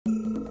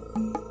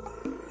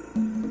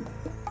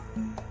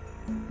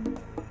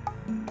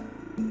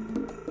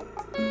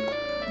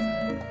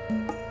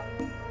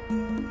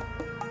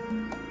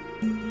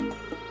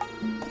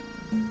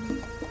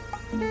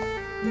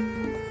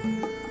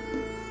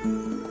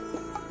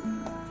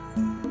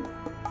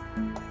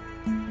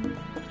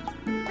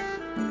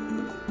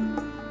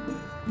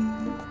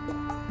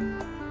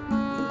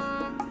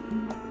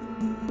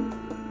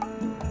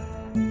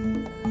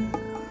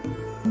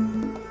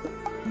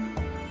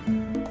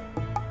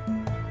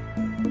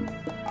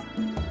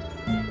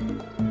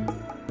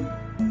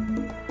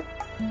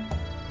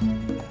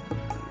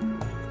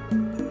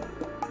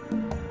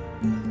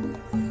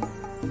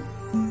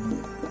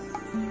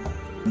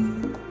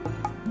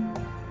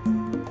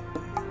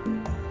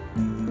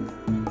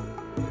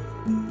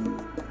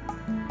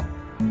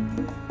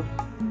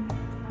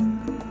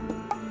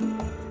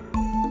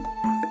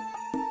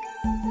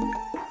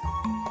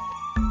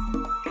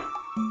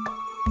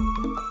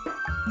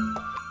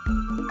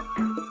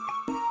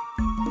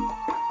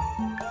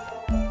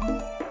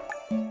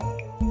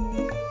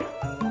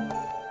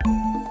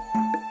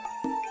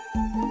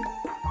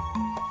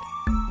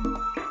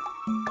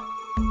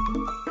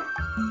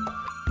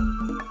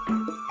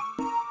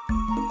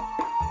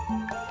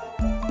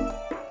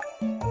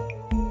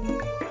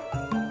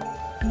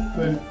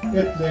veel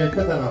etlejaid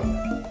ka täname.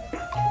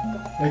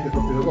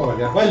 Näiteproffide kohal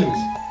ja valmis.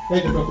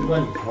 Näiteproffid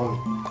valmis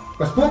on.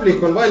 Kas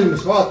publik on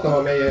valmis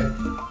vaatama meie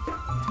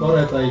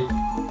toredaid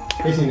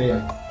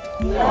esinejaid?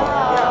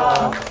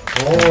 Jaa!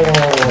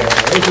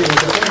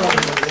 Esimese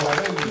tänavus on kohe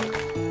välja.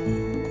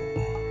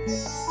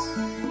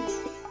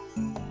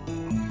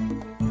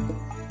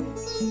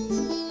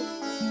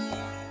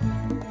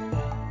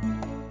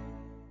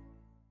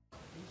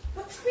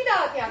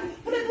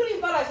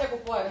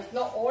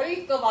 No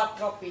oli kõvad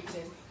tropid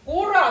siin.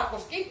 Kurat,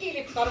 kus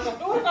kikilipp targab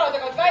nurga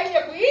tagant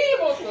välja kui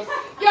ilmutus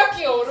ja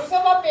kiurus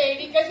oma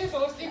peenikese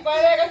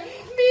suustipaelega.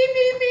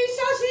 Mis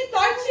sa siin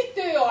tantsid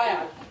töö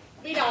ajal?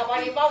 Mina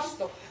panin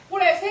vastu.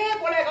 Kuule, see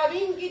pole ka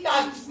mingi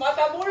tants.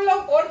 Vaata, mul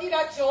on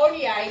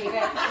koordinatsiooni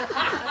häire.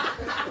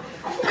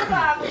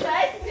 Kuva, kui sa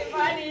hästi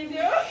panin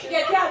ju. Ja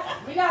tead,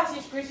 mina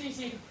siis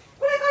küsisin.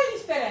 Kuule,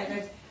 kallis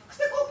peremees. Kas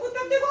te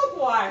koputate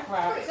kogu aeg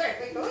või? Kuule, sa oled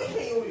kõik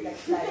õige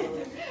julgeks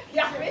läinud.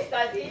 Jah, mis ta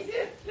siis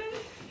ütleb?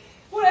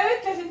 Mulle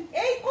ütlesin,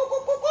 ei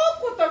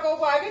koputa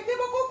kogu aeg, et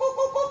tema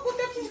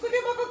koputab siis, kui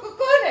tema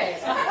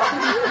kõnes.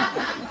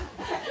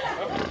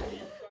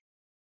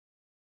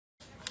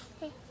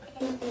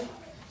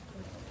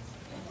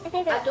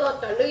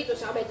 Oota,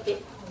 lõidusameti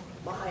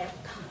maha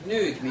jätta.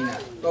 Nüüd mine,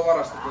 too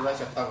varastatud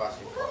asjad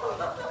tagasi.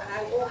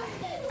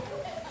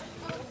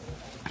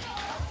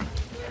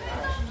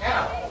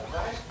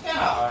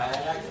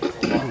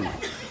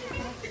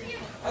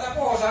 Aga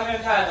kuhu sa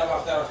nüüd lähed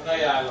omast teost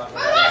nõiaella?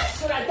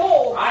 Assu lähed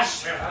too!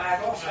 Assu, sa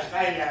lähed uksest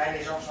välja,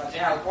 välisoksad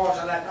seal pool,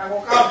 sa lähed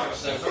nagu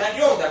kambrisse, sa lähed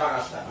juurde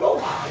panasta.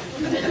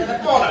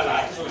 Poole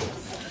lähed sul.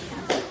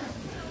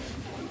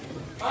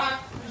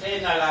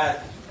 Sinna lähed.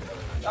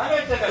 Ja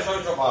nüüd teeme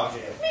suitsupausi.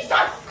 Mis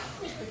asja?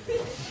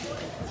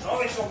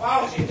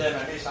 Suitsupausi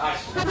teeme, mis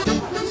asja?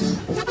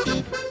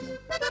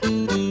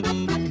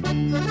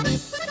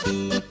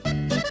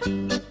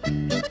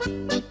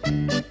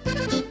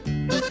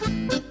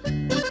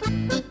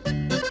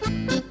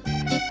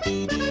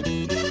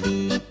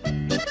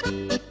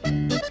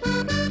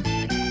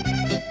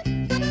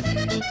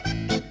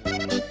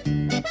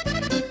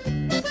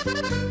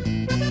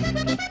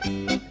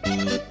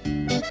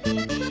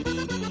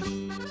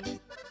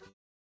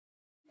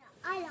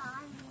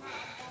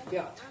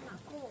 Tead,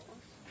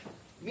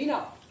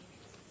 mina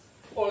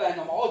olen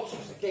oma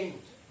otsuse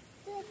teinud.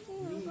 Nii,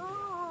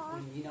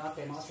 kui mina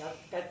tema sealt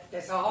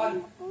kätte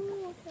saan,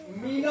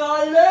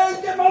 mina löön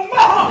tema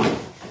maha!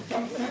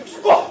 Üks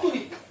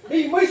kohtunik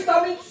ei mõista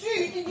mind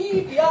süüdi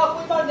niipea,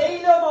 kui ma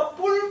neile oma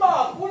pulma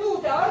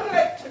kulude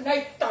arvet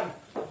näitan.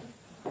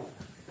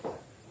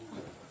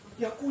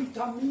 Ja kui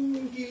ta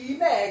mingi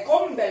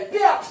imekombel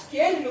peakski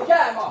ellu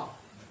jääma,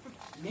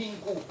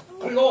 mingu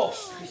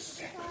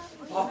kloostrisse.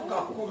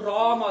 Hakaku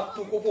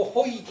raamatukogu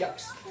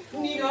hoidjaks,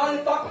 ninal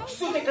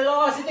paksude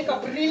klaasidega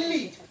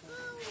prillid.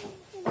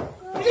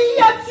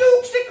 Pliiats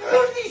juukse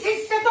krõndi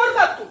sisse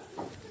torgatud.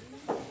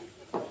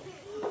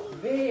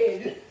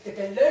 Veel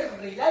ühtede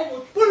lörri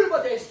läinud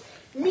pulmadest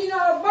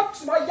mina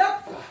maksma ei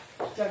hakka.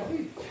 Ja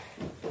nüüd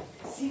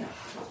sina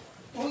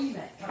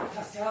toimetad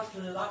ta sealt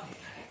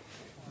lagedale.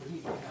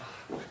 Mina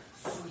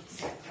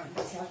suitsetan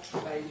sealt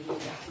välja.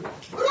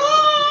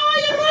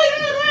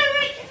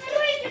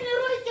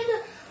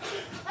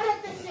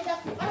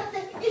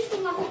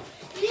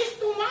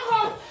 Istu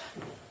maha.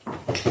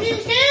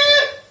 Mimsi!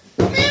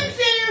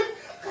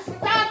 Kas sa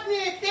tahad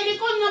need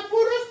telikonnad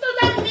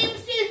purustada,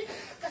 Mimsi?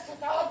 Kas sa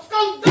tahad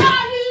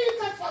skandaali?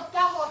 Kas sa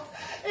tahad,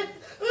 et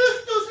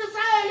õhtuses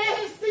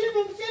ajalehest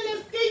ilmub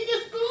sellest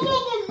kõigest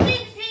lugu,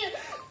 Mimsi?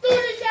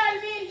 Tuli seal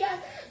välja,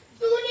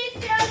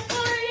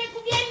 korraliku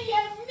välja,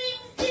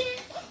 Mimsi!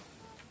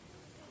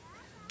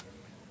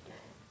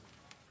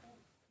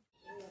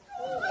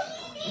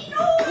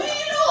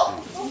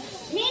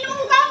 Minu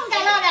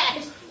kangelane,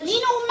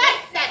 minu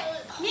märter,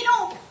 minu...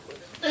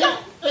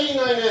 Ei,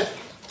 naine,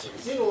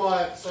 sinu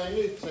aeg sai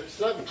nüüdseks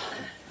läbi.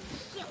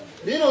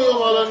 Minu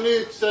jumal on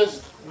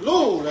nüüdsest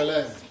luule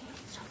lend.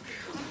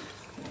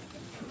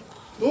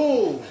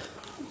 Tuum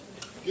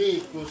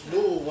kiikus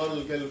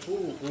luuvalgel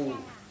puupuu.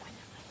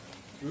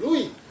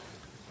 Luik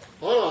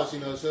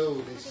alasina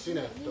sõudis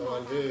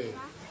sinetaval veel.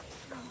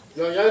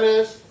 Ja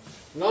jänes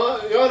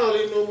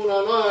jaanalinnu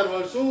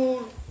naerval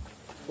suul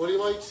oli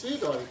vaikse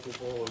igaliku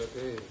poole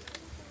teel.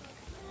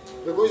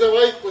 Ja kui see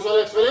vaikus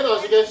oleks veel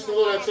edasi kestnud,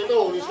 oleks see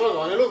kaunis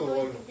vagane lugu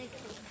olnud.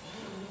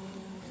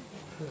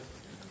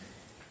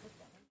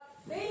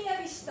 Teie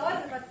vist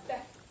arvate,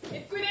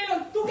 et kui neil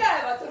on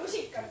tugevad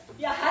rusikad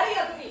ja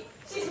härjatuli,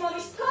 siis ma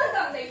vist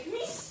kardan neid,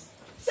 mis?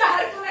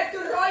 Säär tunneb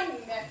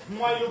ranne.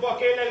 Ma ei luba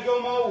kellelgi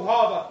oma au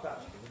haavata.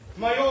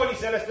 Ma ei hooli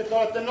sellest, et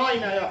olete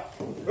naine ja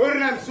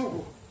õrnem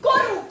sugu.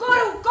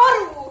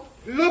 Karu!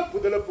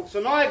 Lõppude lõpuks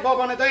on aeg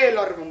vabaneda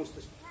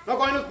eelarvamustest.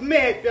 Nagu ainult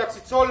mehed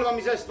peaksid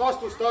solvamisest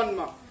vastust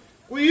andma.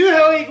 Kui ühe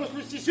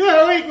õiguslust, siis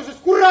ühe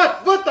õigusest kurat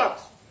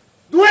võtaks.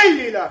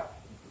 Duellile!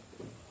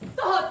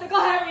 Tahate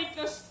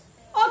kahevõitlust?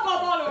 Aga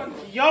palun!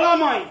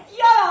 Jalamaid!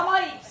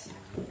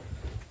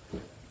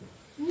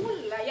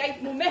 Mulle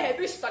jäid mu mehe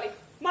püstolid.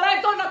 Ma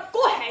lähen toon nad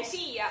kohe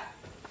siia.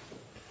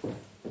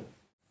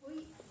 Oi,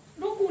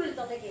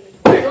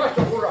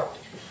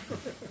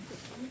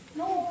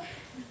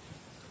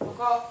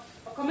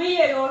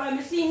 meie ju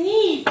oleme siin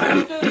nii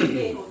palju tööd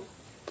teinud,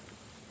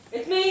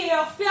 et meie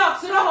jaoks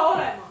peaks raha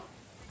olema.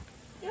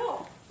 Joo,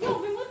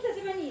 me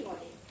mõtlesime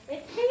niimoodi,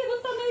 et meie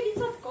võtame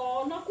lihtsalt ka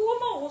nagu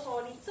oma osa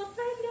lihtsalt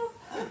välja.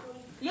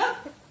 Jah.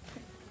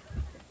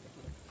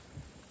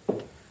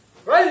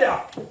 Välja!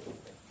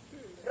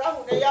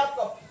 Rahune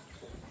Jakob.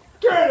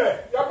 Tööle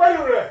ja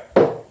paljule!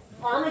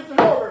 Aga mitte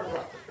sooverda.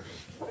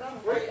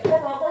 Võid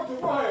oma kodu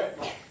mahe.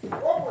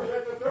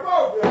 Opusjätate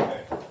maa peale.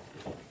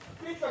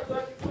 Kitkata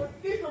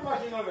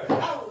liitumasinale.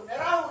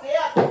 Rahune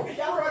Jakob.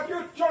 Kurat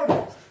jutt Soome.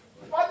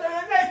 Ma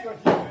teile näitan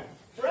sinne.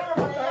 Võime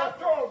ma tahab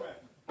Soome.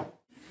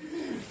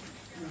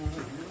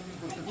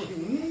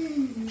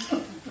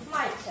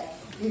 Maitse.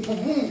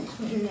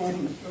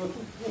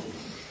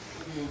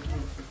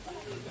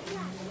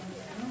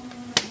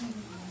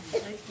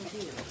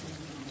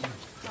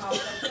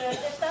 Ausalt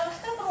öeldes tahaks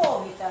ka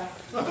proovida.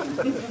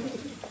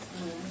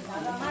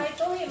 Aga ma ei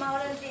tohi, ma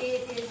olen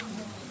dieedil.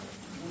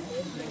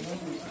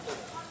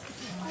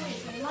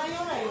 Ma ei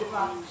ole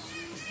juba.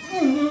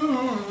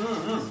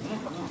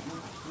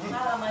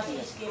 Aga ma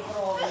siiski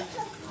proovin.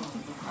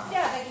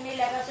 Teadagi,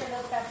 millega see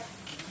lõpeb.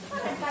 Ma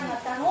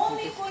kannatan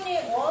hommikuni,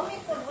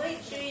 hommikul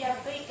võid süüa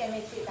kõike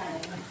mis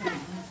iganes.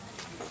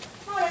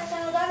 Ma oleks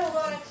saanud aru,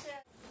 kui oleks...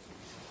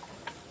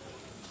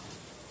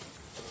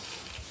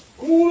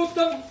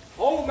 Kuulutan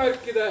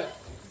aumärkide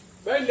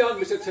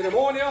väljaandmise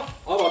tseremoonia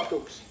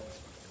avatuks.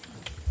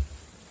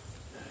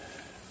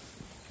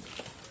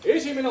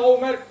 Esimene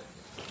aumärk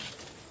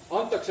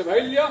antakse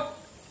välja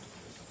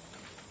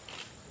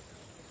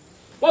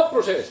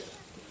vapruse eest.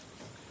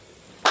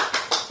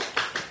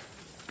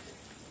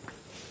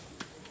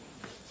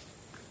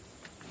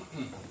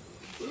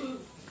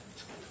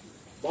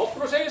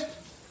 Vapruse eest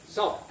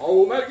saab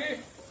aumärgi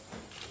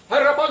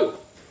härra Padu.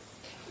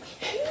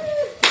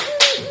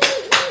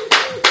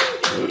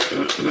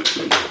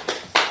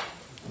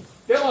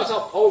 Tema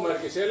saab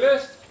aumärgi selle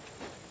eest,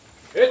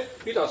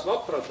 et pidas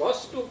vapralt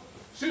vastu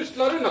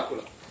süüstla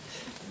rünnakule.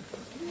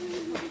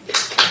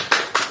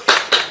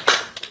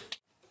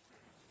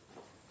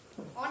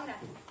 Anne,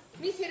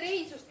 mis see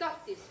reisus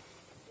tahtis?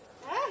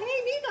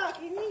 Ei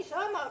midagi,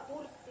 niisama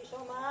kurtis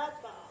oma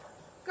häda.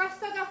 Kas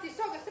ta tahtis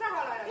soogest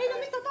raha laenata? Ei no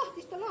mis ta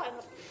tahtis, ta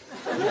laenas.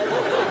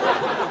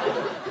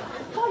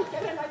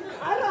 Pankerena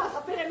ära sa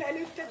peremehel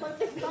ütled, ma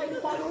ütlesin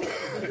ainult palun.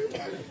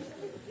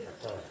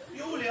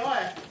 Juuli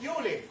aeg,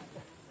 Juuli.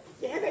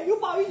 Jääme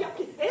juba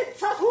hüljaki, et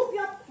sa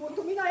subjad,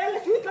 muidu mina jälle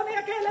süüdlane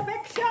ja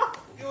keelepeksja.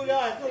 Juuli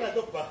aeg, tule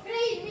tuppa.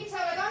 Rein, miks sa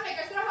oled Anne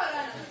käest raha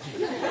laenanud?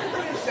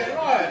 Mis see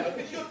laenab,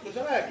 mis juttu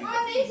sa räägid?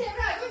 Anne ise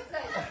praegu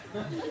ütle.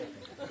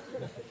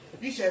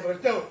 Ise veel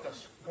tõotas.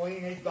 Oi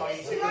neid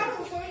naisi. Sul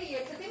arvus oli,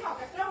 et sa tema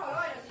käest raha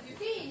laenasid ju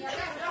teen ja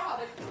lähen raha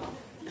võtma.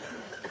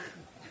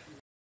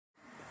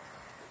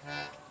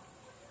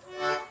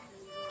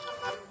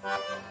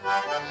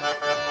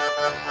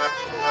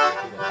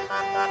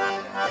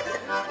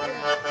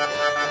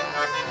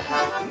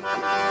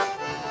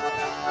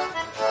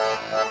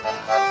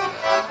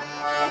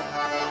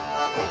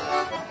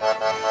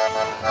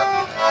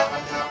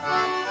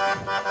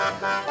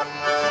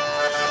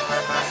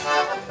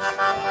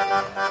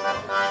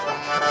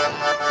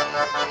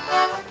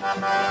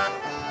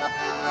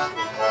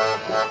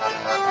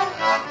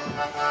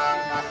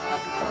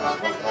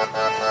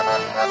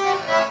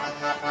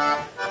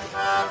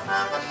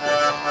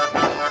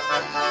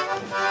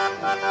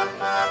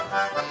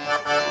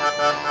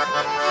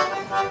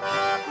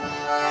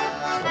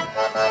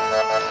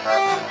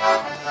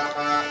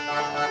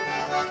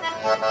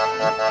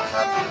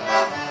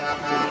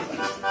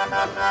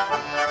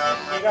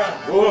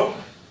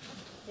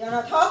 Ja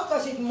nad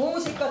hakkasid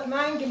muusikat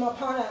mängima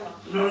panema.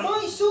 Ma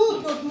ei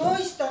suutnud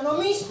mõista, no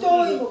mis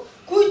toimub.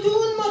 Kui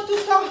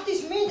tundmatus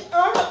tahtis mind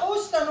ära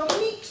osta, no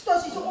miks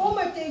ta siis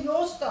ometi ei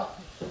osta?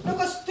 No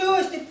kas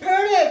tõesti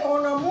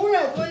perekonna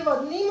mured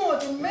võivad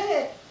niimoodi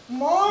mehe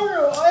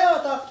marru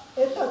ajada,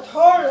 et ta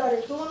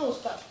dollarit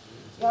unustab?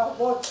 Ja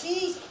vot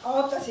siis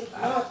hakkasid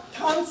nad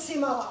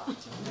tantsima.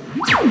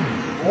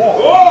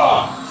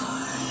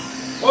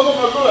 Odu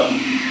ma tuleb.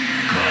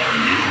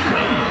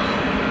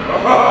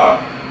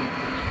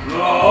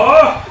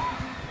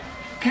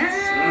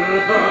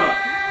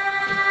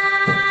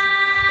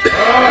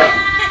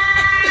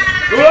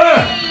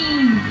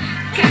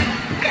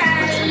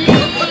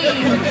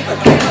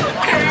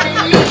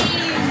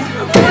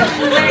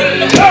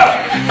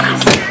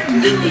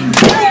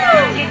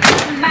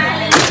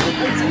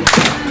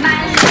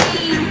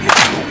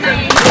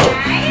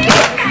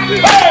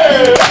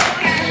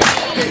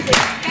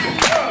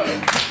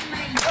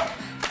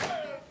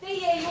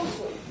 Teie ei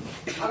usu,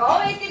 aga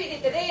ometi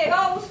pidite teie ka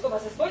uskuma,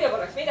 sest muidu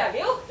poleks midagi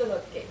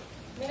juhtunudki.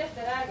 Millest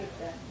te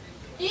räägite?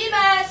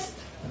 Imest!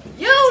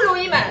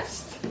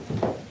 Jõuluimest!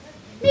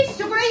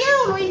 Missugune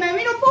jõuluime,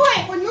 minu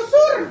poeg on ju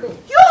surnud.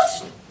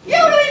 Just!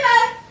 Jõuluime!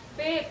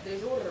 Peetri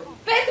surm.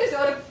 Peetri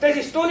surm! Te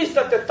siis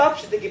tunnistate, et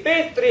tapsitegi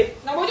Peetri?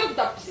 No muidugi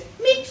tapsin.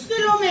 Miks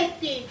küll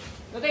ometi?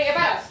 No teie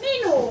pärast.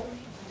 Minu?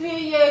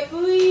 Teie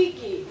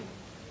kõigi.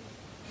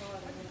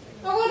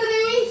 Aga te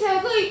ju ise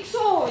kõik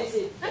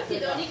soovisid. Äkki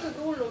ta on ikkagi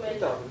hullumeelne.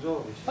 Mida küll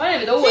soovis?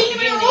 Paneme ta uuesti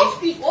kinni.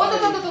 Oot.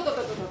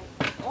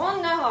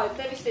 On näha, et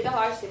te vist ei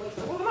taha hästi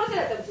mõista. Kuulge, ma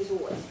seletan siis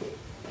uuesti.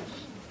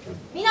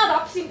 Mina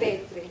tapsin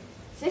Peetri,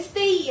 sest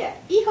teie,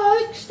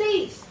 igaüks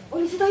teist,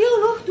 oli seda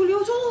jõuluõhtul ju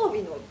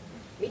soovinud.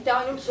 Mitte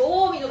ainult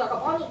soovinud, aga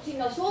pannud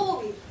sinna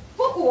soovi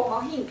kogu oma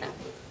hinge.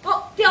 No,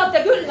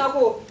 teate küll,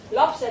 nagu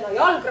lapsena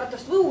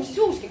jalgratast võusi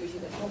suuski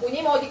küsides. No kui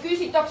niimoodi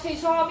küsitakse, ei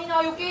saa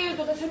mina ju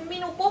keelduda, see on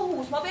minu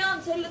kohus. Ma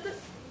pean selle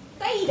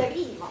täide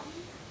viima.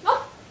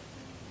 Noh,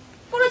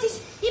 pole siis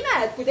ime,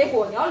 et kui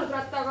tegu on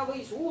jalgrattaga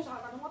või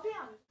suusaga, no ma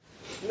pean.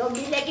 No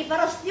millegi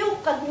pärast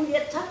jõukad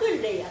muljet sa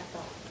küll ei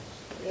jäta.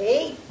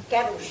 Ei,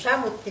 Kärus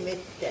samuti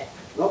mitte.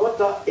 No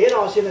võtta,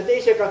 elasime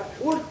teisega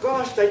hulk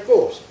aastaid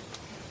koos.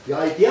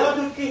 Ja ei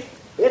teadnudki,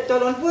 et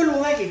tal on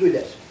võlumägi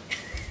küljes.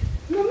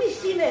 No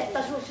mis imet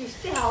ta sul siis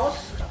teha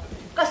oskab?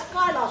 Kas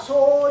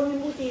kaelasooni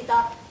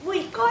mudida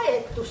või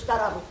kaetust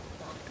ära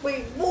võtta? Või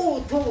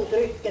muud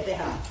rükke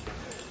teha?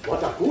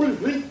 Vaata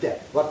kuldmünte,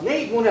 vaat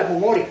neid muneb mu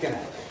moorikene.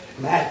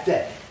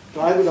 Näete,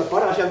 praegu ta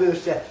parasjagu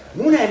just see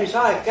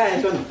munemisaeg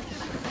käes on.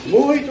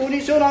 Muidu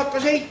nii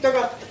sõnakas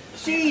heitaga,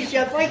 siis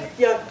jääb vait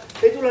ja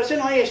ei tule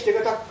sõna eest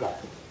ega takka.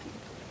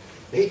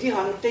 Ei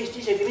tihanud teist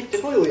isegi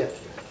mitte koju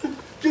jätta.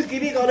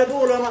 Tükib igale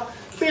poole oma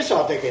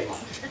pesa tegema.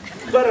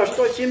 Pärast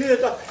otsi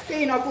mööda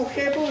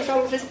heinakuhje ja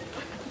põõsalused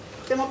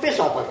tema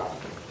pesa taga.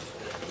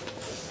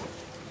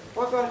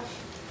 Aga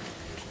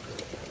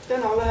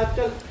täna läheb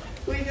tal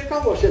õige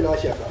kaua selle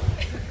asjaga.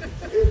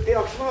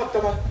 Peaks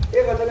vaatama,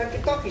 ega tal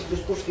äkki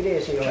takistus kuskil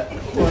ees ei ole.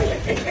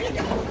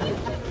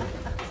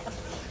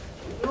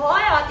 No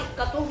ajad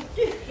ikka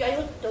tühja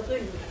juttu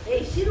küll.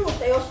 Ei,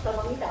 sinult ei osta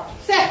ma midagi.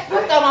 See,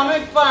 võta oma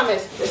münt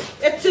vanamees,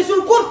 et see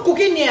sul kurku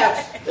kinni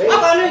jääks.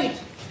 Aga nüüd,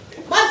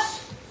 Mats,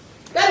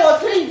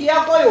 käivad ringi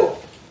ja koju.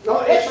 No,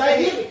 eks sa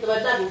ei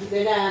hirvitavad läbi, siin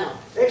ei näe enam.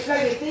 Eks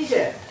nägite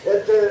ise,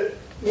 et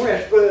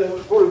munest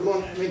kulb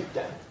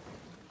münte.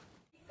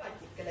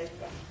 Katike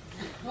leika.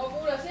 No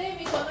kuule, see,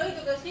 mis on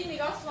nõidudes kinni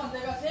kasvanud,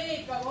 ega see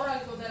ikka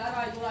korraldusel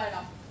ära ei tule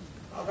enam.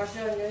 Aga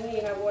see on ju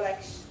nii, nagu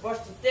oleks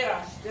postid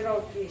terast ja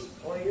raudkiist.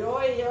 Oi.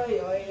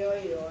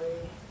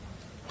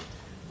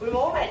 Kui ma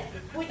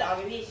ometi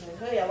kuidagi viisin,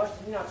 et nõia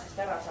vastu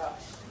ninasest ära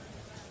saaks.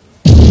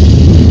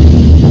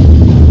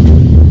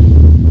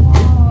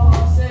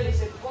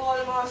 Sellised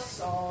kolmas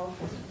saab.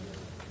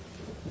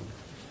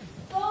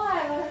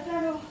 Taevale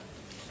tänu,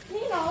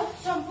 nina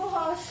ots on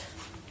puhas.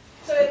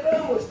 Sa oled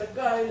rõõmustad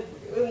ka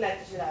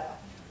õnnetus üle.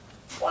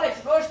 Oleks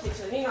postid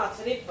sulle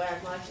ninatse rippu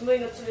jäänud, ma oleksin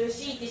võinud sulle ju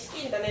siidis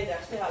kinda nende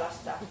jaoks teha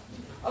lasta.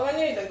 Aga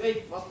nüüd on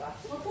kõik moka.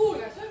 No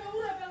kuulge, sööme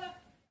ure peale.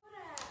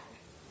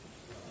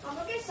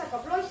 Aga kes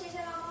hakkab lossis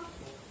elama?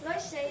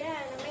 Loss ei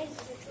jää enam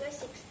eelsiseks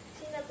lossiks.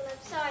 Sinna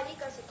tuleb saal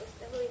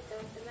igasuguste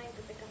huvitavate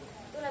mängudega.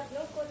 Tuleb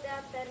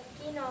nukuteater,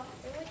 kino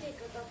ja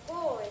muidugi ka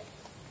kool.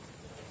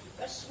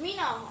 Kas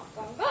mina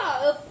hakkan ka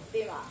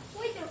õppima?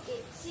 Muidugi,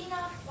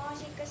 sina,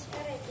 maasikas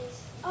ja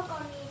redis.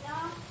 Aga mina?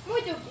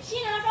 Muidugi,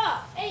 sina ka.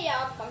 Ei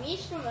hakkame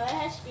istuma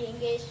ühes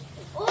pingis.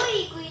 Oi,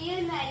 kui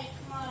õnnelik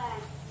ma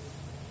olen.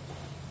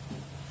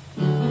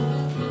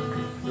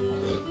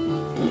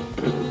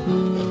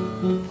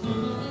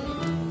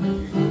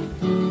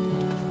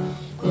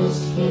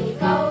 Kuskil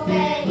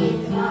kaugel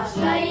ilmas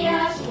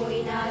laias,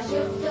 muinas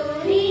juttu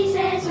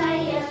liises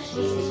aias,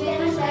 istis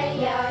teemas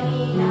välja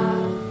Liina,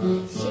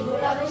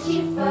 sibulagu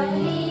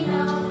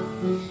Sipoliina,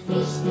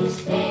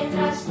 istis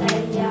teemast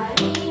välja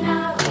Liina,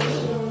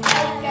 võidu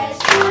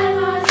väikest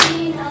maailma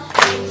Liina,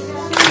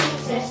 istas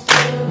nüüdsest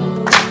rõõmu,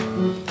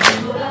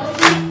 sibulagu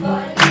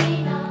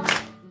Sipoliina.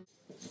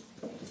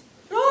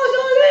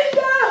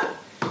 Rosalinda!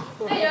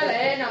 Ei ole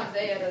enam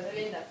teie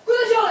Rosalinda.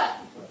 Kuidas ei ole?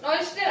 No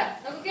just tere,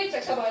 nagu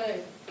kitsaks saba ei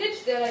läinud.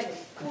 Kitst ei läinud.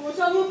 Kuhu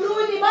sa mu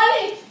pruudi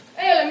panid?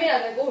 Ei ole mina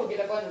teil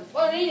kuhugile pannud. Ma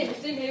olen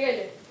inimest ilmi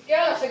keeli.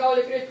 Kealasse ka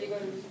oli krüti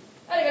kõrvis.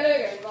 Ärge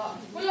lööge mind maha.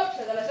 Mul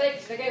lapsed alles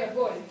väiksed ja käivad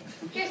kooli.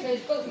 Kes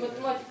meil kodus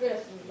matemaatika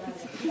ülestunnud läheb?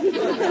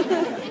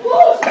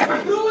 Kuhu sa mu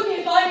pruudi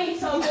panid,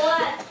 sa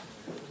poeg?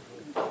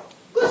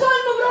 Kus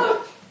on mu pruud?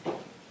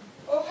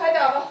 Oh,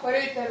 hädavahva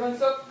rüütel on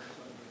sokk.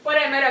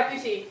 Parem ära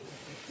küsi.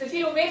 See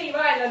sinu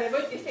verivaenlane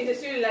võttis teise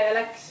sülle ja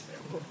läks.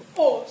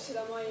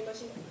 Seda ma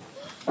aimasin.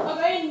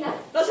 Aga enne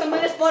lasen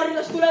mõnest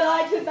varjast tulele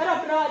aegselt ära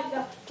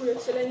praadida, kui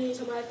nüüd selle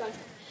niisama jätan.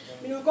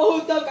 Minu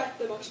kohutav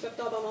kättemaks peab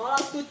tabama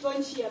alatut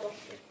von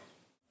Siebahvi.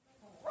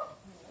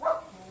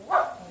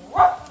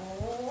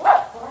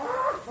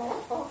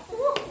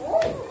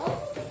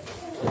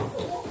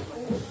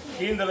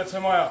 Kindel, et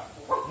see maja?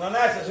 No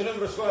näed sa siin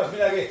ümbruskojas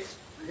midagi,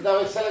 mida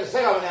võiks sellega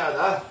segamini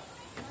jääda,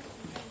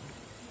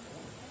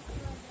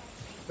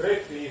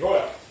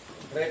 Trepikojas.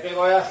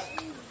 Trepikojas?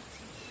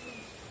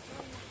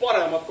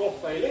 Paremat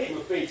kohta ei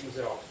leidnud peitmise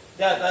jaoks.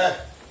 Tead,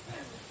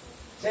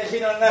 see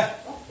siin on,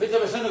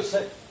 ütleme, see on üks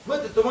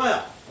mõttetu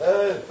maja.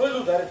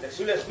 Põllud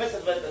ärritakse üles,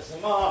 metsad võetakse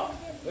maha,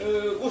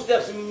 kus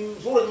tehakse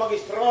suured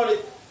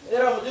magistraalid,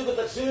 eramud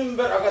lükatakse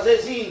ümber, aga see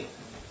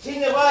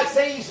siin jääb aeg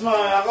seisma,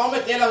 aga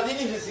ometi elavad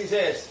inimesed siin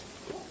sees.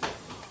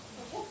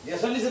 Ja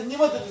see on lihtsalt nii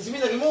mõttetu siin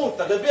midagi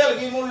muuta, aga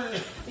pealegi mul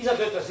isa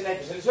töötas siin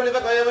näitusel, see oli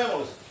väga hea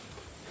võimalus.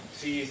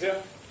 Siis jah.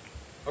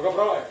 Aga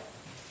praegu,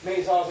 me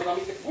ei saa seda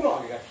mitte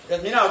kunagi kätte.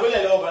 Tead, mina küll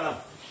ei looga enam.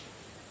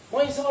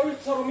 Ma ei saa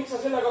üldse aru, miks sa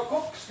sellega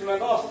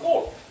 20 aastat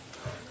ootad.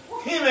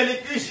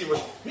 Imelik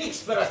küsimus.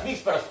 Miks pärast?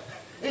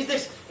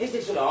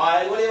 Esiteks sulle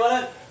aeg oli vale.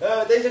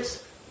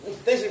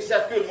 Teiseks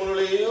tead küll, mul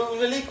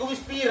oli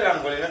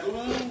liikumispiirang oli nagu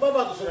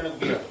vabadus oli nagu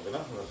piiratud.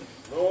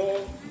 No,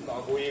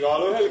 nagu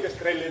igal ühel, kes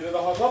trellide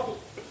taha satub.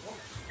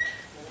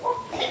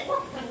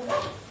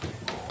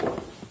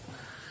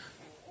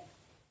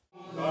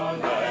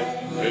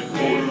 Et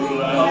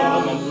mulle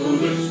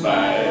avatud üks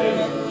päev,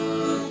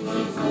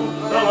 siis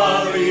puhtama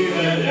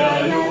riived ja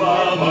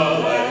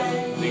juvamale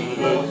ning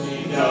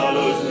võtsid ja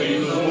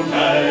lõstrid mu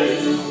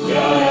käes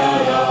ja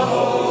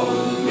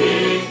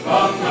hommik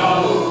on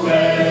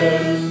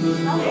kaugel.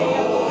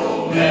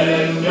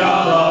 Jooned ja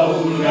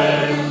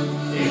laulgel,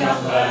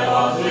 igast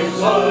päevas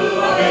võiks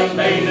olla veel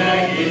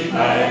teinegi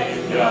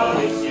päev ja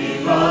miski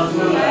ma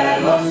sulle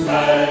vast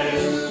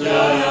käes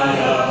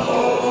ja.